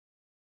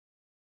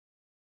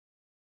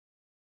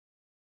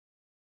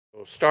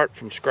We'll start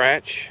from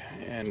scratch,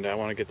 and I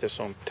want to get this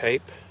on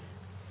tape.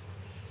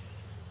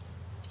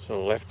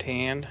 So left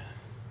hand,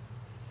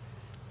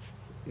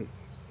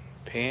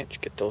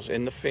 pinch, get those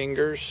in the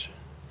fingers.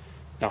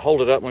 Now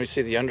hold it up, let me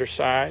see the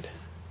underside.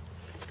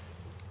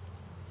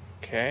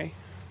 Okay.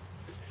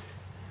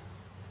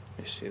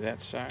 You see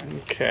that side?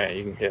 Okay,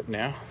 you can hit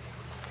now.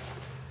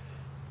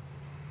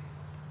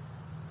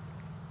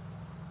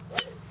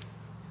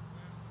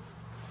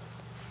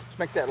 Let's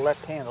make that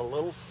left hand a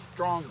little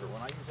stronger.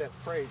 When I use that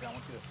phrase, I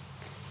want you to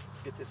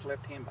get this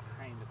left hand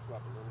behind the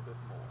club a little bit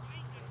more.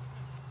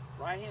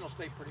 Right hand will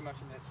stay pretty much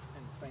in the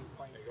same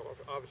plane. You're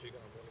obviously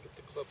going to want to get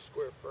the club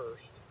square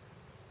first,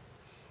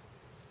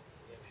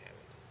 then have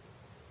it.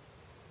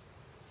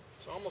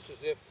 It's almost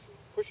as if,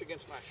 push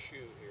against my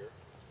shoe here,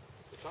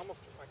 it's almost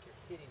like you're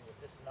hitting with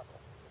this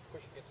knuckle.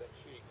 Push against that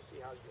shoe, you can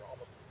see how you're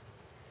almost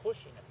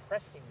pushing and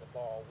pressing the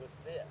ball with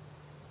this,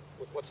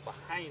 with what's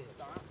behind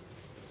the dot.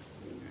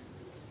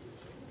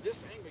 This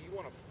angle, you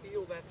want to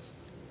feel that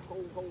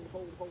hold,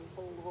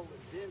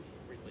 and then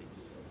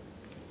release.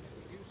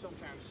 You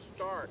sometimes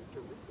start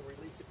to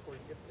release it before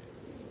you get there.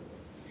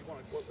 You want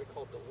to, what we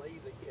call delay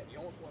the hit.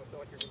 You almost want to feel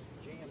like you're going to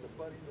jam the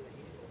butt into the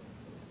handle,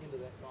 into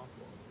that golf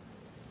ball.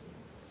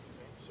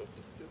 Okay? So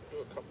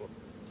do a couple of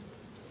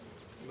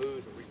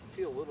moves where we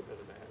feel a little bit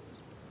of that.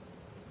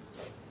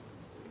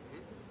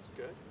 That's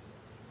good.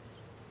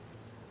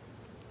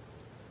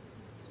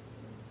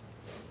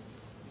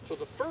 So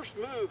the first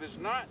move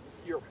is not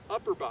your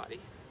upper body,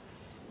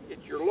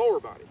 it's your lower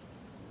body.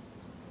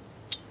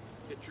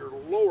 It's your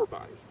lower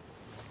body.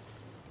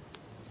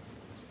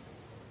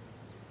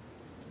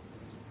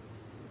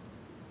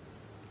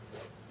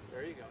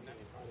 There you go. Now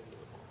right into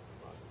the ball.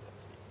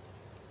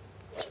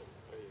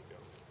 There you go.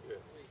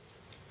 Good.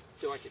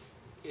 Feel like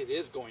it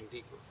is going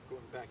deeper,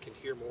 going back in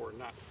here more,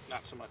 not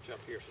so much up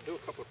here. So do a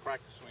couple of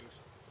practice swings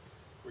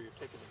where you're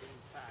taking the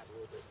inside a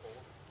little bit more,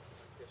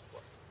 like this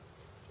way.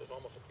 So it's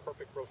almost a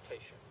perfect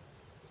rotation.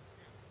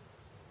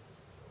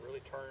 So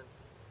really turn.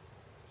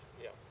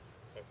 Yeah.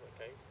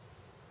 Okay.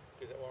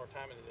 Do that one more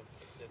time and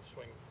then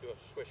swing. Do a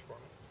swish for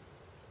me.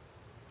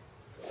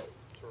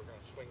 So we're going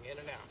to swing in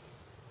and out.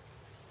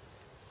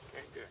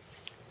 Okay, good.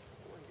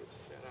 Go ahead and get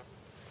set up.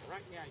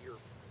 Right now your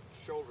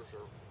shoulders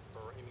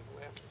are aiming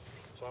left.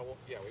 So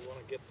we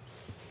want to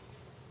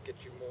get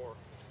you more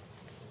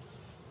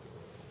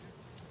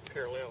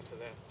parallel to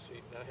that.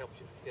 See, that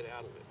helps you get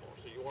out a bit more.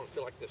 So you want to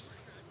feel like this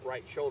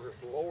right shoulder is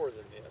lower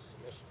than this,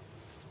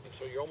 and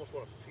so you almost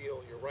want to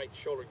feel your right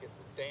shoulder get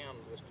down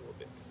just a little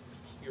bit.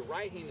 Your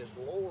right hand is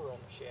lower on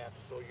the shaft,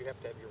 so you have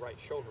to have your right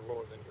shoulder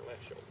lower than your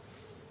left shoulder.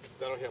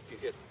 That'll help you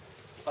hit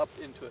up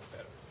into it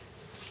better.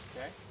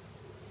 Okay?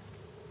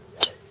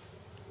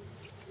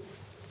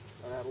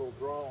 I'll add a little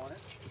draw on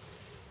it.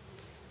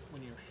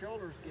 When your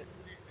shoulders get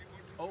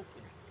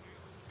open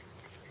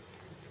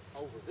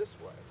over this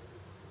way,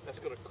 that's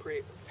going to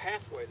create a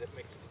pathway that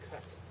makes it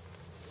cut.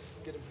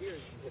 Get them here and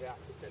you can get out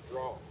with that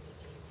draw.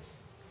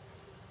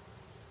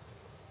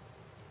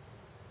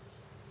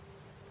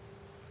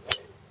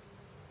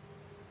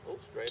 A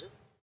little straighter.